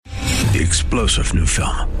the explosive new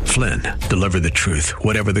film, Flynn, Deliver the Truth,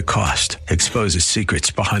 Whatever the Cost, exposes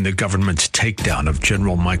secrets behind the government's takedown of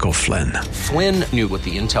General Michael Flynn. Flynn knew what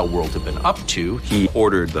the intel world had been up to. He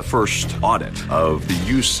ordered the first audit of the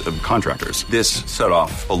use of contractors. This set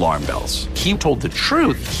off alarm bells. He told the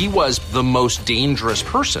truth. He was the most dangerous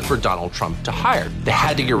person for Donald Trump to hire. They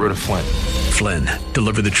had to get rid of Flynn. Flynn,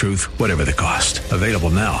 Deliver the Truth, Whatever the Cost. Available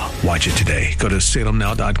now. Watch it today. Go to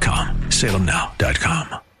salemnow.com.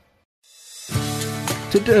 salemnow.com.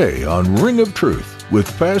 Today on Ring of Truth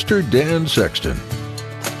with Pastor Dan Sexton.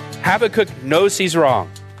 Habakkuk knows he's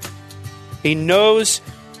wrong. He knows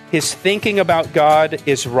his thinking about God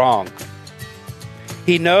is wrong.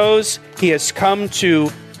 He knows he has come to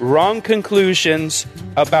wrong conclusions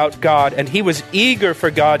about God, and he was eager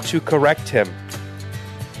for God to correct him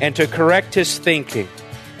and to correct his thinking.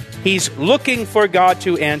 He's looking for God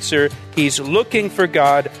to answer. He's looking for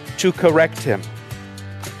God to correct him.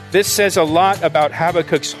 This says a lot about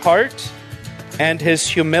Habakkuk's heart and his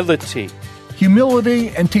humility. Humility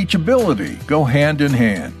and teachability go hand in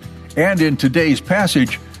hand. And in today's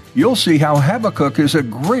passage, you'll see how Habakkuk is a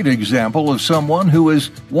great example of someone who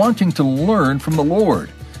is wanting to learn from the Lord.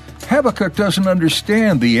 Habakkuk doesn't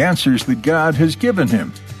understand the answers that God has given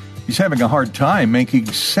him. He's having a hard time making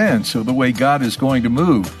sense of the way God is going to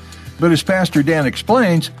move. But as Pastor Dan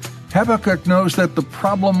explains, Habakkuk knows that the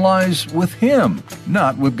problem lies with him,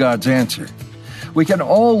 not with God's answer. We can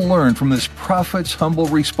all learn from this prophet's humble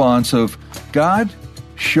response of, God,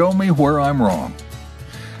 show me where I'm wrong.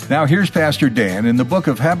 Now here's Pastor Dan in the book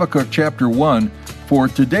of Habakkuk chapter 1 for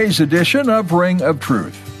today's edition of Ring of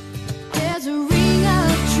Truth. There's a ring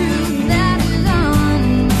of truth that is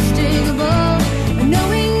unmistakable,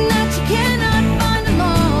 knowing that you cannot find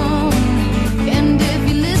alone. And if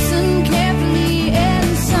you listen carefully,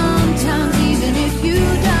 and sometimes even if you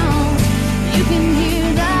don't, you can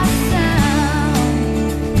hear that sound.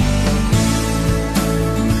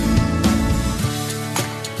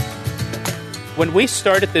 When we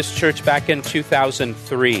started this church back in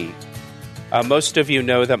 2003, most of you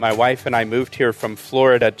know that my wife and I moved here from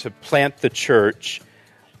Florida to plant the church,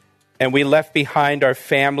 and we left behind our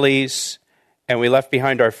families, and we left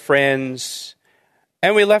behind our friends,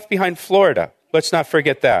 and we left behind Florida. Let's not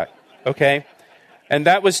forget that, okay? And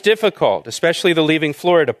that was difficult, especially the leaving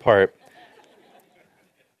Florida part.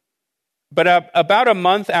 But about a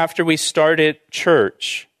month after we started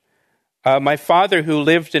church, my father, who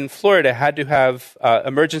lived in Florida, had to have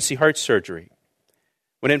emergency heart surgery.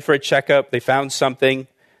 Went in for a checkup. They found something.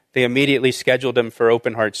 They immediately scheduled him for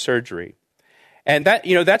open heart surgery. And that,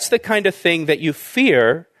 that's the kind of thing that you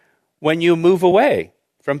fear when you move away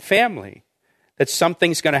from family, that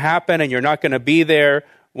something's going to happen and you're not going to be there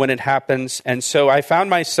when it happens. And so I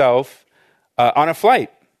found myself on a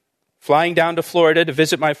flight, flying down to Florida to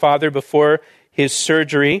visit my father before his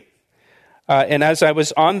surgery. And as I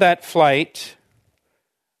was on that flight,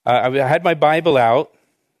 I had my Bible out,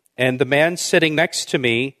 and the man sitting next to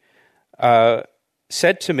me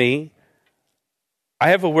said to me, I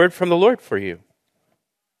have a word from the Lord for you.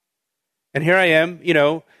 And here I am,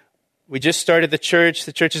 we just started the church.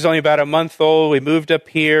 The church is only about a month old. We moved up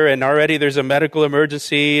here, and already there's a medical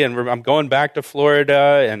emergency, and I'm going back to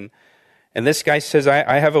Florida. And this guy says,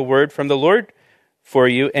 I have a word from the Lord for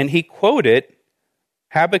you. And he quoted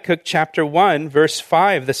Habakkuk chapter 1, verse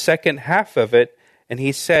 5, the second half of it, and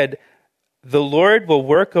he said, the Lord will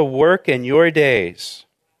work a work in your days,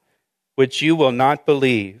 which you will not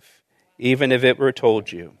believe, even if it were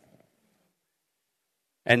told you.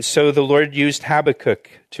 And so the Lord used Habakkuk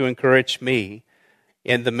to encourage me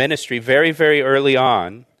in the ministry very, very early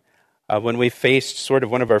on, when we faced sort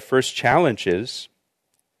of one of our first challenges.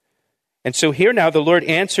 And so here now the Lord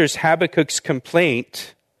answers Habakkuk's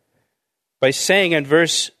complaint by saying in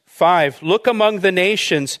verse 5, look among the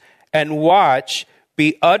nations and watch,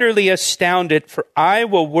 be utterly astounded, for I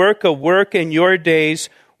will work a work in your days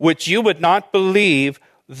which you would not believe,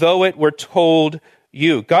 though it were told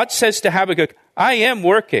you. God says to Habakkuk, I am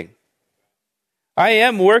working. I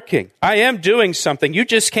am working. I am doing something. You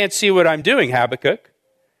just can't see what I'm doing, Habakkuk.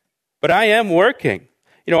 But I am working.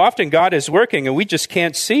 Often God is working and we just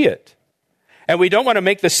can't see it. And we don't want to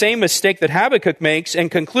make the same mistake that Habakkuk makes and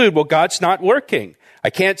conclude, well, God's not working. I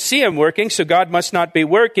can't see him working, so God must not be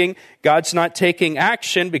working. God's not taking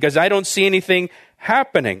action because I don't see anything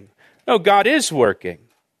happening. No, God is working.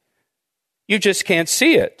 You just can't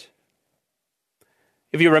see it.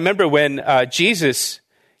 If you remember when Jesus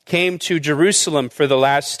came to Jerusalem for the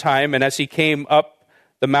last time, and as he came up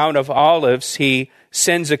the Mount of Olives, he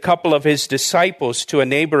sends a couple of his disciples to a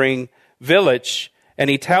neighboring village, and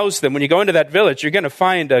he tells them, when you go into that village, you're going to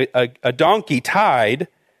find a donkey tied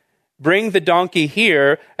bring the donkey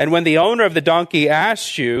here, and when the owner of the donkey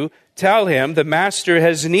asks you, tell him the master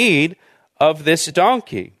has need of this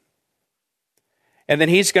donkey. And then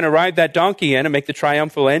he's going to ride that donkey in and make the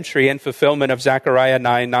triumphal entry in fulfillment of Zechariah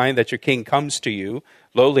 9:9, that your king comes to you,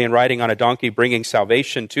 lowly and riding on a donkey, bringing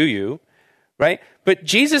salvation to you, right? But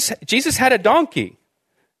Jesus had a donkey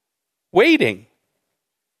waiting.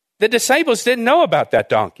 The disciples didn't know about that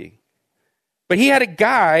donkey. But he had a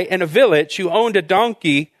guy in a village who owned a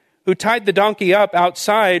donkey, who tied the donkey up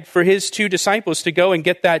outside for his 2 disciples to go and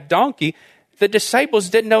get that donkey. The disciples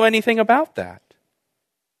didn't know anything about that.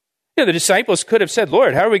 You know, the disciples could have said,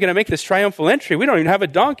 Lord, how are we going to make this triumphal entry? We don't even have a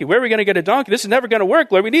donkey. Where are we going to get a donkey? This is never going to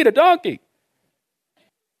work, Lord. We need a donkey.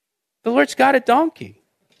 The Lord's got a donkey.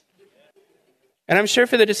 And I'm sure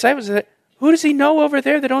for the disciples, who does he know over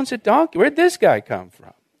there that owns a donkey? Where'd this guy come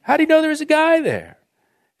from? How do you know there was a guy there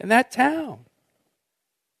in that town?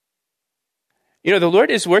 You know, the Lord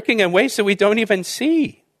is working in ways that we don't even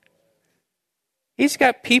see. He's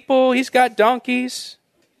got people, he's got donkeys.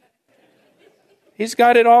 He's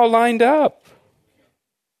got it all lined up.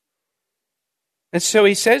 And so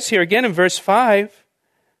he says here again in verse 5,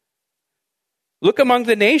 look among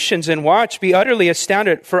the nations and watch, be utterly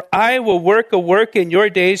astounded, for I will work a work in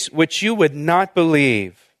your days which you would not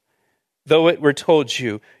believe, though it were told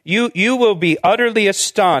you. You will be utterly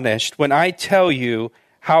astonished when I tell you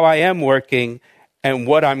how I am working and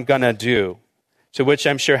what I'm going to do. To which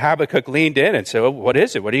I'm sure Habakkuk leaned in and said, well, what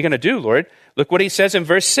is it? What are you going to do, Lord? Look what he says in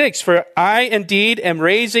verse 6. For I indeed am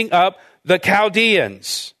raising up the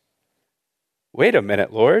Chaldeans. Wait a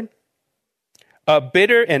minute, Lord. A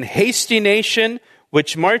bitter and hasty nation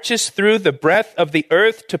which marches through the breadth of the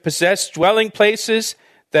earth to possess dwelling places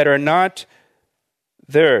that are not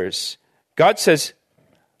theirs. God says,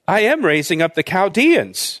 I am raising up the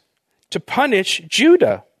Chaldeans to punish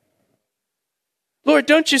Judah. Lord,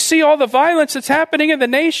 don't you see all the violence that's happening in the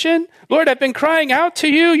nation? Lord, I've been crying out to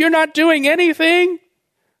you. You're not doing anything.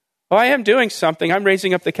 Oh, I am doing something. I'm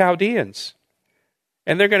raising up the Chaldeans.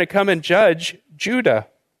 And they're going to come and judge Judah.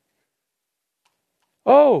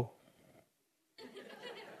 Oh.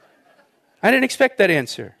 I didn't expect that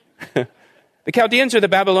answer. The Chaldeans are the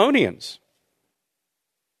Babylonians.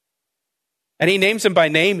 And he names them by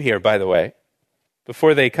name here, by the way,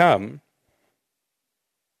 before they come.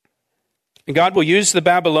 And God will use the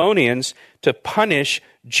Babylonians to punish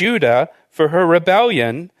Judah for her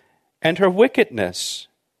rebellion and her wickedness.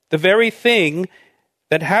 The very thing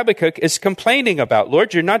that Habakkuk is complaining about.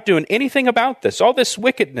 Lord, you're not doing anything about this. All this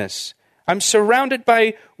wickedness. I'm surrounded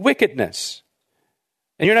by wickedness.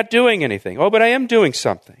 And you're not doing anything. Oh, but I am doing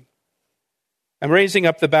something. I'm raising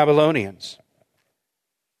up the Babylonians.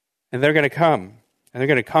 And they're going to come. And they're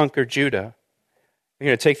going to conquer Judah. They're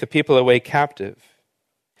going to take the people away captive.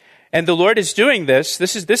 And the Lord is doing this.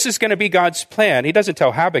 This is going to be God's plan. He doesn't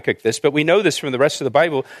tell Habakkuk this, but we know this from the rest of the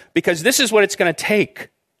Bible because this is what it's going to take.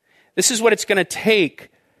 This is what it's going to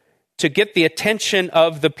take to get the attention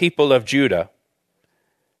of the people of Judah.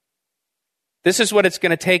 This is what it's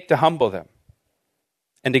going to take to humble them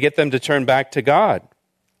and to get them to turn back to God.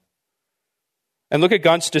 And look at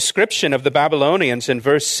God's description of the Babylonians in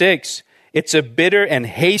verse 6. It's a bitter and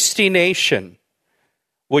hasty nation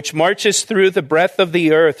which marches through the breadth of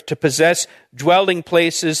the earth to possess dwelling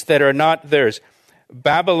places that are not theirs.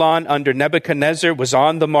 Babylon under Nebuchadnezzar was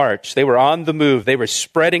on the march. They were on the move. They were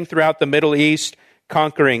spreading throughout the Middle East,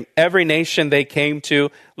 conquering every nation they came to.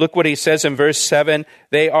 Look what he says in verse 7.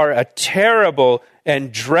 They are a terrible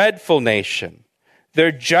and dreadful nation.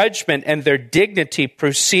 Their judgment and their dignity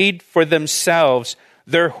proceed for themselves.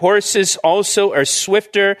 Their horses also are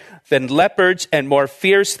swifter than leopards and more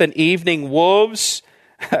fierce than evening wolves.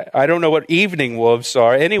 I don't know what evening wolves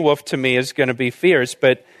are. Any wolf to me is going to be fierce,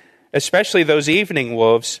 but especially those evening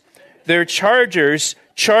wolves. Their chargers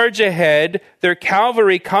charge ahead. Their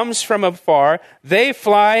cavalry comes from afar. They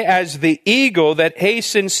fly as the eagle that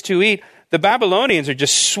hastens to eat. The Babylonians are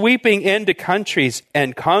just sweeping into countries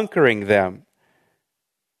and conquering them.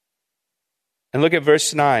 And look at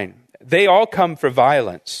verse 9. They all come for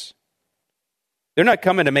violence. They're not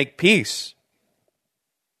coming to make peace.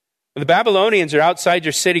 When the Babylonians are outside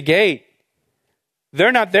your city gate,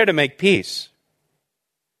 they're not there to make peace.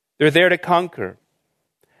 They're there to conquer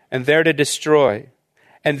and there to destroy.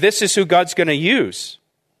 And this is who God's going to use.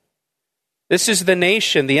 This is the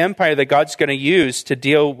nation, the empire that God's going to use to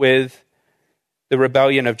deal with the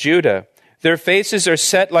rebellion of Judah. Their faces are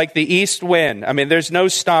set like the east wind. I mean, there's no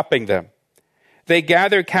stopping them. They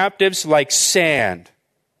gather captives like sand.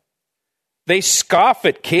 They scoff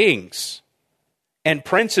at kings, and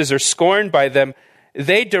princes are scorned by them.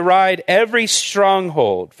 They deride every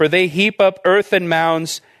stronghold, for they heap up earthen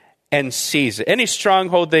mounds and seize it. Any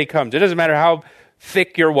stronghold they come to, it doesn't matter how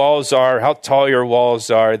thick your walls are, how tall your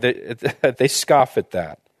walls are, they scoff at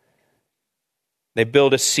that. They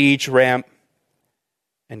build a siege ramp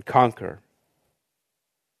and conquer.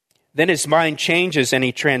 Then his mind changes and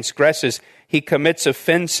he transgresses. He commits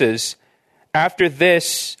offenses. After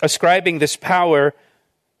this, ascribing this power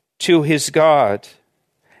to his God.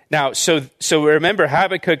 Now, so remember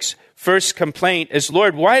Habakkuk's first complaint is,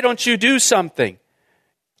 Lord, why don't you do something?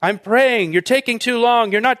 I'm praying. You're taking too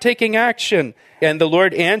long. You're not taking action. And the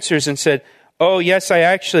Lord answers and said, oh, yes, I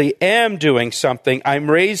actually am doing something.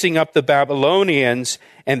 I'm raising up the Babylonians,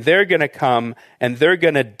 and they're going to come, and they're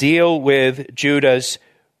going to deal with Judah's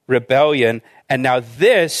rebellion. And now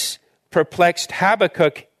this perplexed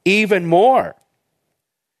Habakkuk even more.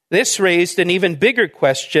 This raised an even bigger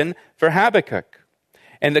question for Habakkuk.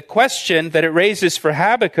 And the question that it raises for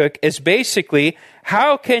Habakkuk is basically,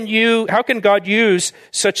 how can God use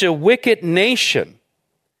such a wicked nation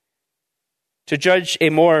to judge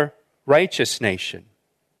a more righteous nation?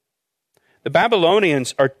 The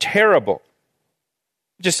Babylonians are terrible,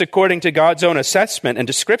 just according to God's own assessment and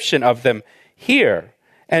description of them here.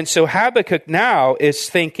 And so Habakkuk now is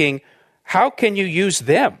thinking, how can you use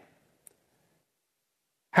them?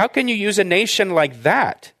 How can you use a nation like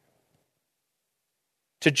that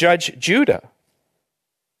to judge Judah?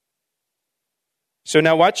 So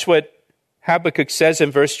now watch what Habakkuk says in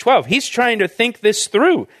verse 12. He's trying to think this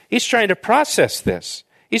through. He's trying to process this.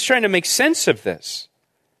 He's trying to make sense of this.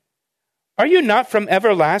 Are you not from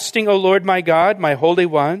everlasting, O Lord my God, my Holy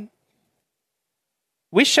One?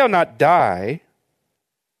 We shall not die.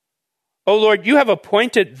 O Lord, you have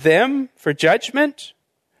appointed them for judgment.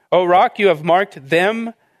 O Rock, you have marked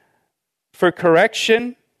them for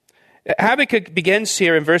correction. Habakkuk begins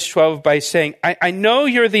here in verse 12 by saying, I know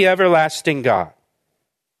you're the everlasting God.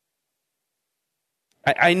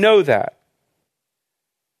 I know that.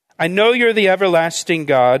 I know you're the everlasting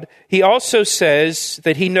God. He also says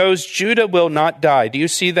that he knows Judah will not die. Do you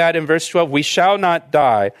see that in verse 12? We shall not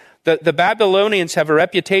die. The Babylonians have a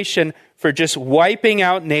reputation for just wiping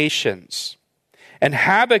out nations. And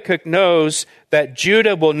Habakkuk knows that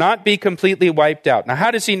Judah will not be completely wiped out. Now,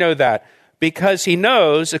 how does he know that? Because he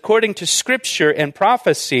knows, according to Scripture and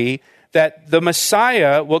prophecy, that the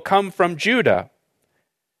Messiah will come from Judah.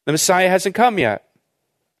 The Messiah hasn't come yet.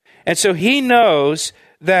 And so he knows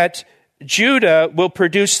that Judah will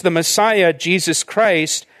produce the Messiah, Jesus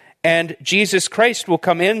Christ, and Jesus Christ will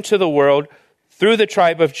come into the world through the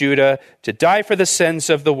tribe of Judah to die for the sins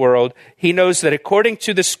of the world. He knows that according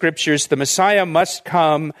to the Scriptures, the Messiah must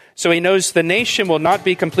come, so he knows the nation will not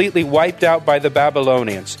be completely wiped out by the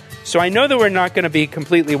Babylonians. So I know that we're not going to be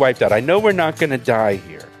completely wiped out. I know we're not going to die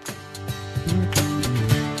here.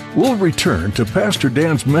 We'll return to Pastor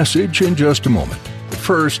Dan's message in just a moment.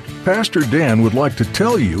 First, Pastor Dan would like to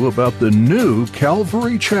tell you about the new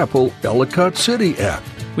Calvary Chapel Ellicott City app.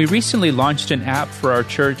 We recently launched an app for our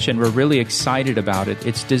church, and we're really excited about it.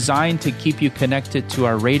 It's designed to keep you connected to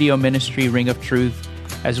our radio ministry, Ring of Truth,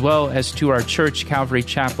 as well as to our church, Calvary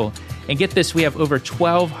Chapel. And get this, we have over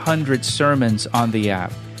 1,200 sermons on the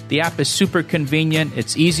app. The app is super convenient,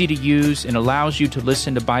 it's easy to use, and allows you to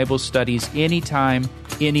listen to Bible studies anytime,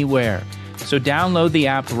 anywhere. So download the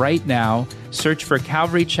app right now, search for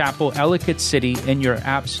Calvary Chapel Ellicott City in your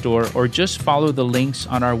app store, or just follow the links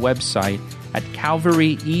on our website at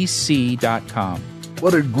calvaryec.com.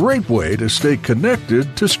 What a great way to stay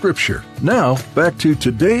connected to Scripture. Now, back to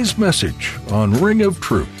today's message on Ring of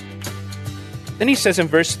Truth. Then he says in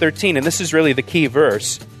verse 13, and this is really the key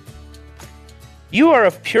verse, you are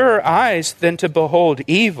of purer eyes than to behold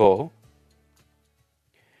evil,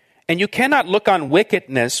 and you cannot look on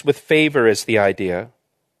wickedness with favor, is the idea.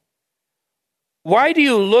 Why do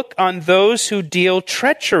you look on those who deal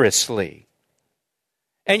treacherously?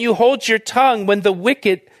 And you hold your tongue when the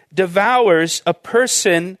wicked devours a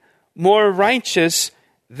person more righteous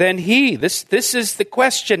than he. This is the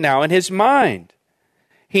question now in his mind.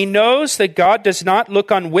 He knows that God does not look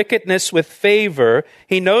on wickedness with favor.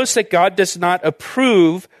 He knows that God does not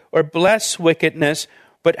approve or bless wickedness.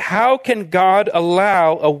 But how can God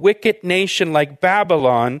allow a wicked nation like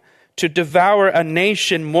Babylon to devour a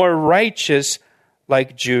nation more righteous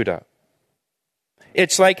like Judah?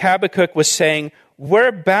 It's like Habakkuk was saying,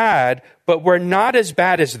 we're bad, but we're not as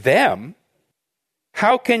bad as them.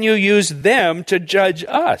 How can you use them to judge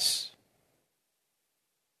us?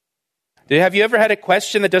 Have you ever had a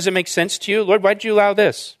question that doesn't make sense to you? Lord, why did you allow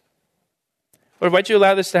this? Lord, why did you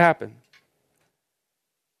allow this to happen?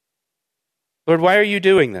 Lord, why are you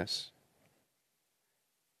doing this?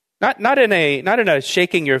 Not in a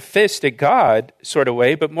shaking your fist at God sort of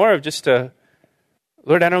way, but more of just a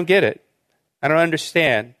Lord, I don't get it. I don't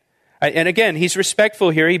understand. And again, he's respectful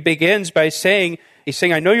here. He begins by saying,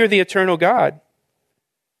 I know you're the eternal God.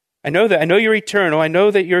 I know that. I know you're eternal. I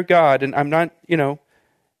know that you're God, and I'm not,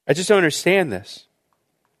 I just don't understand this.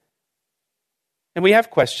 And we have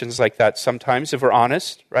questions like that sometimes, if we're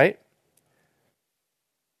honest, right?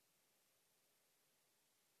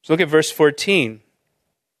 So look at verse 14.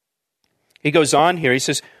 He goes on here. He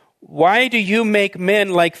says, why do you make men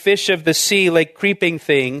like fish of the sea, like creeping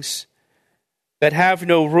things that have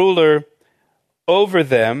no ruler over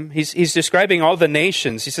them? He's describing all the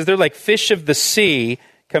nations. He says they're like fish of the sea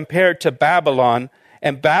compared to Babylon.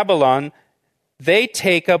 And Babylon, they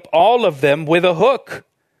take up all of them with a hook.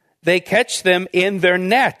 They catch them in their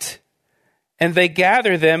net, and they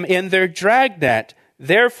gather them in their dragnet.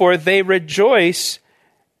 Therefore they rejoice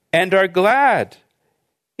and are glad.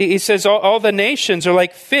 He says all the nations are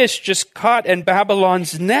like fish just caught in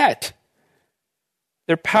Babylon's net.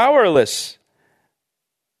 They're powerless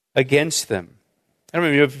against them. I don't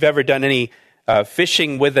know if you've ever done any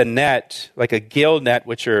fishing with a net, like a gill net,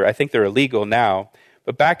 which I think they're illegal now.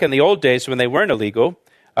 But back in the old days when they weren't illegal,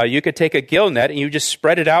 you could take a gill net and you just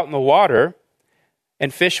spread it out in the water,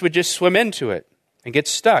 and fish would just swim into it and get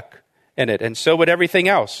stuck in it. And so would everything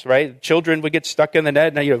else, right? Children would get stuck in the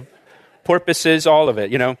net. Now, porpoises, all of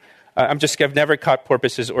it, I've never caught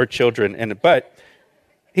porpoises or children in it. But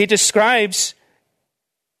he describes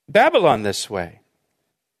Babylon this way.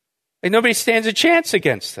 And nobody stands a chance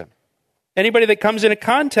against them. Anybody that comes into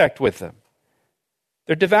contact with them,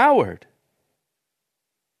 they're devoured.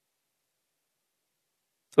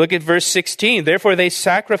 Look at verse 16. Therefore they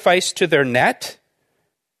sacrifice to their net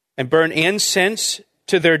and burn incense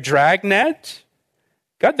to their dragnet.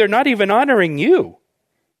 God, they're not even honoring you.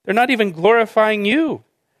 They're not even glorifying you.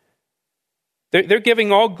 They're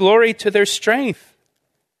giving all glory to their strength.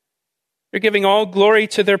 They're giving all glory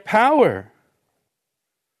to their power.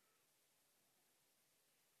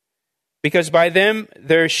 Because by them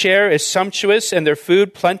their share is sumptuous and their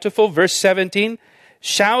food plentiful. Verse 17.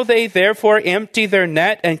 Shall they therefore empty their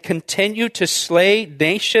net and continue to slay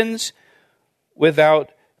nations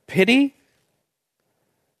without pity?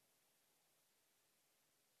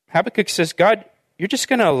 Habakkuk says, God, you're just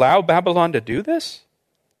going to allow Babylon to do this?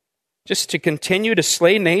 Just to continue to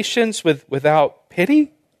slay nations without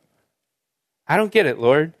pity? I don't get it,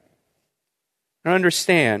 Lord. I don't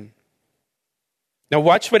understand. Now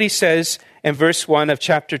watch what he says in verse 1 of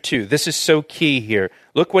chapter 2. This is so key here.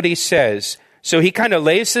 Look what he says. So he kind of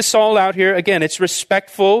lays this all out here. Again, it's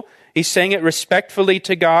respectful. He's saying it respectfully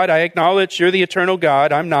to God. I acknowledge you're the eternal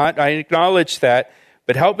God. I'm not. I acknowledge that.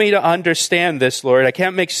 But help me to understand this, Lord. I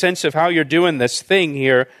can't make sense of how you're doing this thing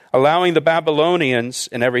here, allowing the Babylonians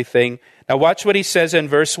and everything. Now watch what he says in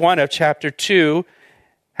verse 1 of chapter 2.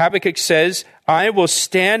 Habakkuk says, I will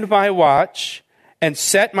stand my watch and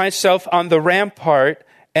set myself on the rampart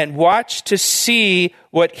and watch to see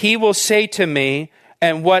what he will say to me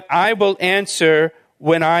and what I will answer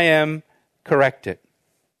when I am corrected.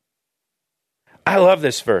 I love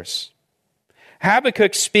this verse.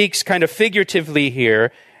 Habakkuk speaks kind of figuratively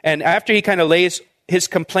here, and after he kind of lays his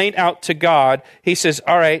complaint out to God, he says,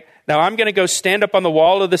 all right, now I'm going to go stand up on the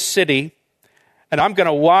wall of the city, and I'm going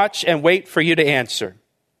to watch and wait for you to answer.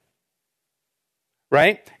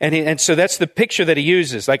 Right? And so that's the picture that he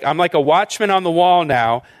uses. Like, I'm like a watchman on the wall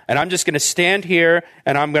now, and I'm just going to stand here,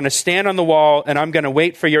 and I'm going to stand on the wall, and I'm going to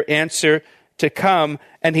wait for your answer to come.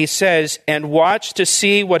 And he says, and watch to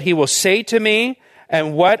see what he will say to me,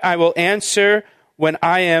 and what I will answer when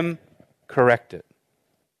I am corrected.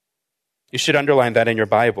 You should underline that in your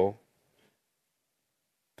Bible.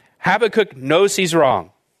 Habakkuk knows he's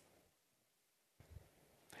wrong.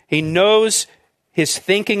 He knows his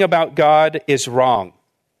thinking about God is wrong.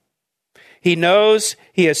 He knows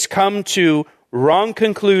he has come to wrong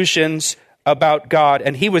conclusions about God,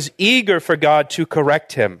 and he was eager for God to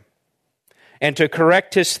correct him and to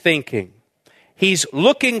correct his thinking. He's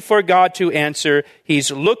looking for God to answer.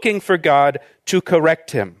 He's looking for God to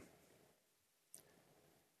correct him.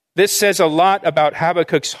 This says a lot about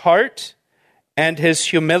Habakkuk's heart and his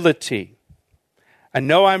humility. I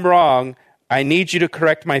know I'm wrong. I need you to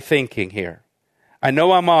correct my thinking here. I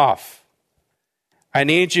know I'm off. I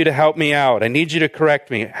need you to help me out. I need you to correct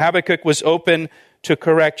me. Habakkuk was open to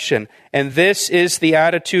correction. And this is the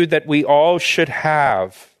attitude that we all should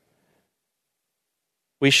have.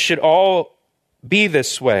 We should all be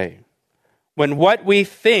this way. When what we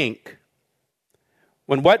think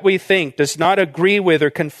does not agree with or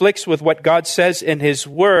conflicts with what God says in His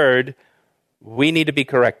Word, we need to be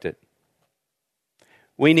corrected.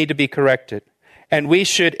 We need to be corrected. And we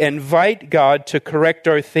should invite God to correct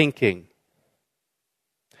our thinking.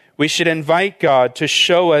 We should invite God to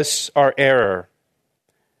show us our error.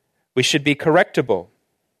 We should be correctable.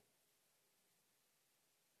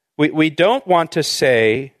 We don't want to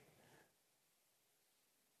say,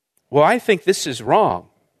 well, I think this is wrong.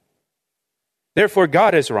 Therefore,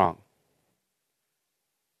 God is wrong.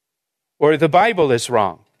 Or the Bible is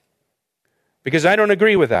wrong. Because I don't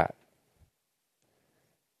agree with that.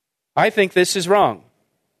 I think this is wrong.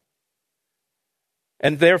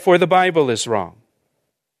 And therefore, the Bible is wrong.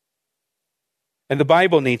 And the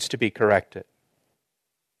Bible needs to be corrected.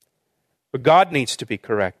 But God needs to be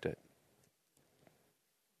corrected.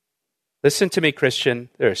 Listen to me, Christian.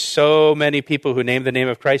 There are so many people who name the name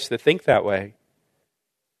of Christ that think that way.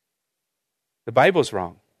 The Bible's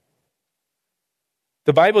wrong.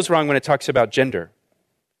 The Bible's wrong when it talks about gender.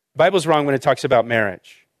 The Bible's wrong when it talks about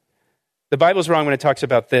marriage. The Bible's wrong when it talks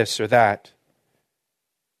about this or that.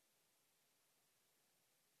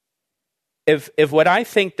 If what I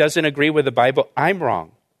think doesn't agree with the Bible, I'm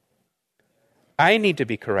wrong. I need to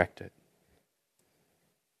be corrected.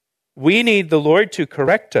 We need the Lord to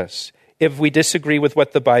correct us if we disagree with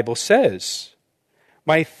what the Bible says.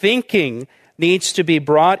 My thinking needs to be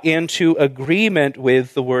brought into agreement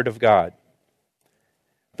with the Word of God.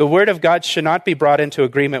 The Word of God should not be brought into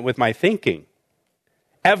agreement with my thinking,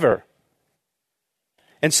 ever.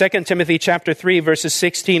 In 2 Timothy chapter 3, verses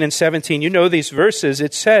 16 and 17, you know these verses,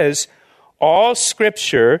 it says, all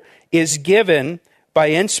Scripture is given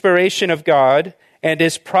by inspiration of God and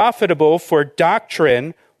is profitable for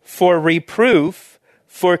doctrine, for reproof,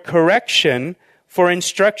 for correction, for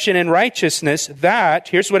instruction in righteousness, that,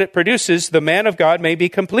 here's what it produces, the man of God may be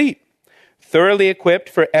complete, thoroughly equipped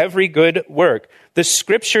for every good work. The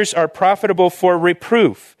Scriptures are profitable for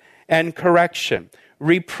reproof and correction.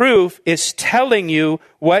 Reproof is telling you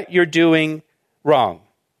what you're doing wrong.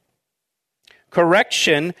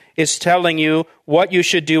 Correction is telling you what you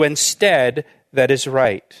should do instead that is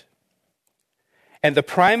right. And the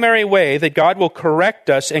primary way that God will correct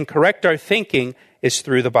us and correct our thinking is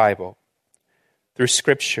through the Bible, through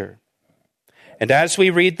Scripture. And as we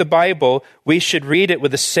read the Bible, we should read it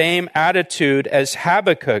with the same attitude as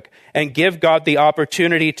Habakkuk and give God the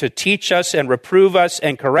opportunity to teach us and reprove us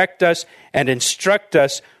and correct us and instruct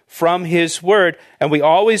us from His Word. And we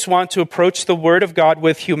always want to approach the Word of God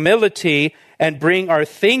with humility and bring our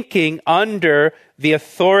thinking under the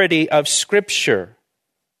authority of Scripture.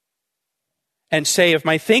 And say, if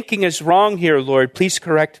my thinking is wrong here, Lord, please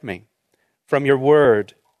correct me from your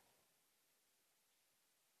Word.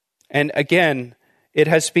 And again, it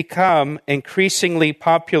has become increasingly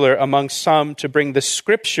popular among some to bring the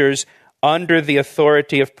Scriptures under the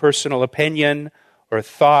authority of personal opinion or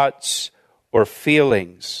thoughts or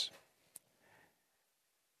feelings.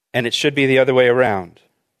 And it should be the other way around.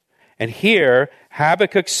 And here,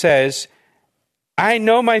 Habakkuk says, I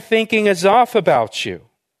know my thinking is off about you.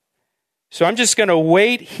 So I'm just going to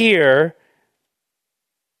wait here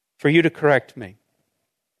for you to correct me.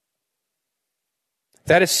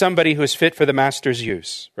 That is somebody who is fit for the Master's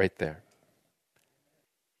use right there.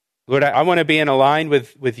 Lord, I want to be in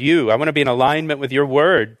alignment with you. I want to be in alignment with your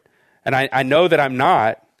word. And I know that I'm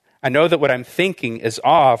not. I know that what I'm thinking is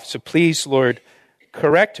off. So please, Lord,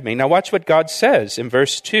 correct me. Now watch what God says in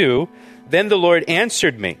verse 2. Then the Lord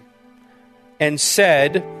answered me and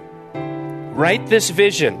said, write this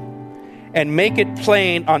vision and make it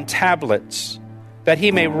plain on tablets, that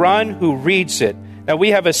he may run who reads it. Now we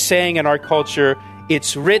have a saying in our culture,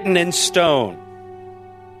 it's written in stone.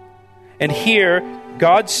 And here,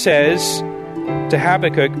 God says to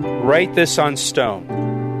Habakkuk, write this on stone.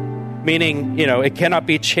 Meaning, it cannot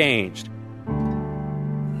be changed.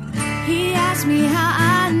 He asked me how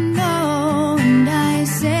I know, and I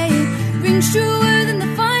say it rings truer than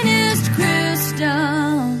the finest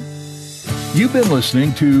crystal. You've been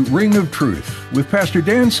listening to Ring of Truth with Pastor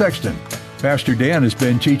Dan Sexton. Pastor Dan has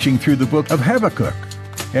been teaching through the book of Habakkuk,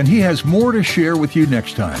 and he has more to share with you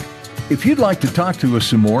next time. If you'd like to talk to us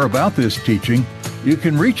some more about this teaching, you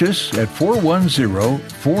can reach us at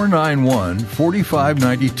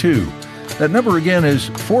 410-491-4592. That number again is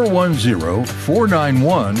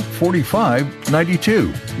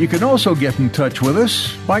 410-491-4592. You can also get in touch with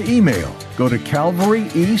us by email. Go to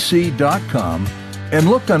calvaryec.com and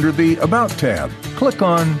look under the About tab. Click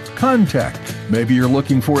on Contact. Maybe you're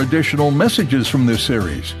looking for additional messages from this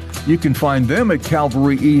series. You can find them at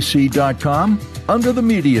calvaryec.com under the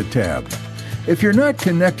Media tab. If you're not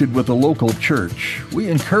connected with a local church, we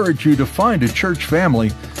encourage you to find a church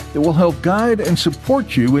family that will help guide and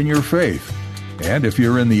support you in your faith. And if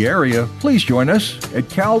you're in the area, please join us at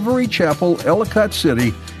Calvary Chapel, Ellicott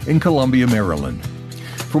City in Columbia, Maryland.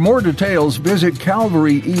 For more details, visit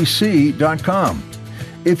calvaryec.com.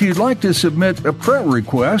 If you'd like to submit a prayer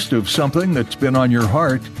request of something that's been on your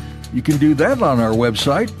heart, you can do that on our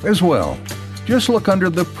website as well. Just look under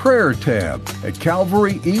the Prayer tab at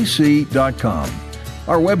calvaryec.com.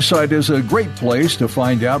 Our website is a great place to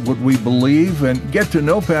find out what we believe and get to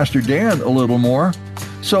know Pastor Dan a little more.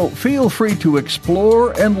 So feel free to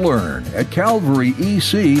explore and learn at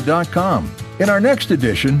calvaryec.com. In our next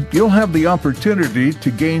edition, you'll have the opportunity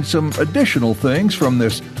to gain some additional things from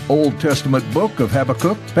this Old Testament book of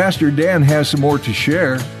Habakkuk. Pastor Dan has some more to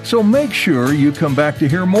share, so make sure you come back to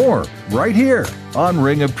hear more right here on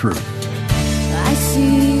Ring of Truth. I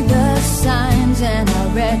see the signs and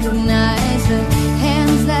I recognize the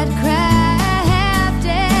hands that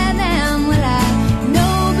crafted them. Well, I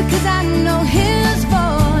know because I know His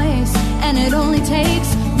voice, and it only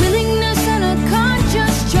takes willingness and a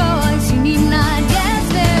conscious choice. You need not guess,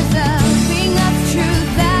 there's a ring of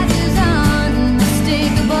truth that is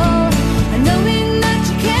unmistakable, knowing that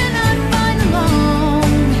you cannot find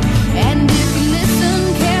alone. And if you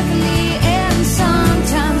listen carefully, and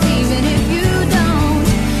sometimes even if you don't,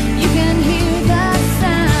 you can hear the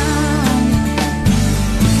sound.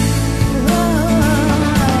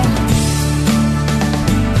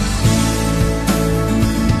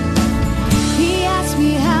 He asked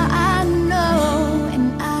me how I know,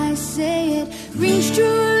 and I say it rings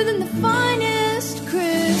truer than the finest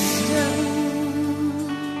crystal.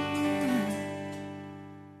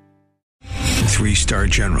 3-star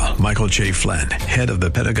General Michael J. Flynn, head of the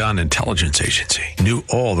Pentagon Intelligence Agency, knew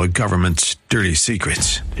all the government's dirty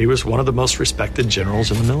secrets. He was one of the most respected generals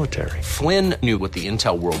in the military. Flynn knew what the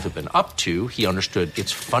intel world had been up to. He understood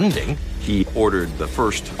its funding. He ordered the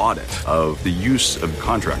first audit of the use of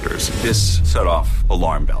contractors. This set off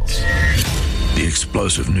alarm bells. The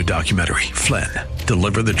explosive new documentary, Flynn,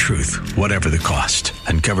 Deliver the Truth, Whatever the Cost,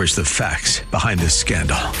 uncovers the facts behind this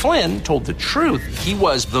scandal. Flynn told the truth. He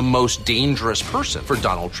was the most dangerous person for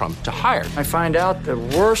Donald Trump to hire. I find out the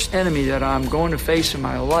worst enemy that I'm going to face in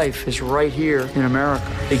my life is right here in America.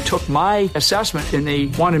 They took my assessment and they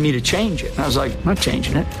wanted me to change it. And I was like, I'm not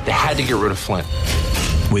changing it. They had to get rid of Flynn.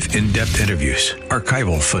 With in-depth interviews,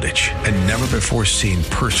 archival footage, and never-before-seen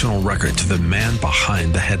personal records of the man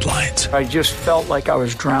behind the headlines. I just felt like I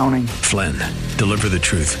was drowning. Flynn, Deliver the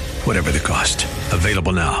Truth, Whatever the Cost.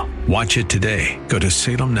 Available now. Watch it today. Go to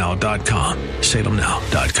salemnow.com.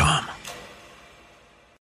 salemnow.com.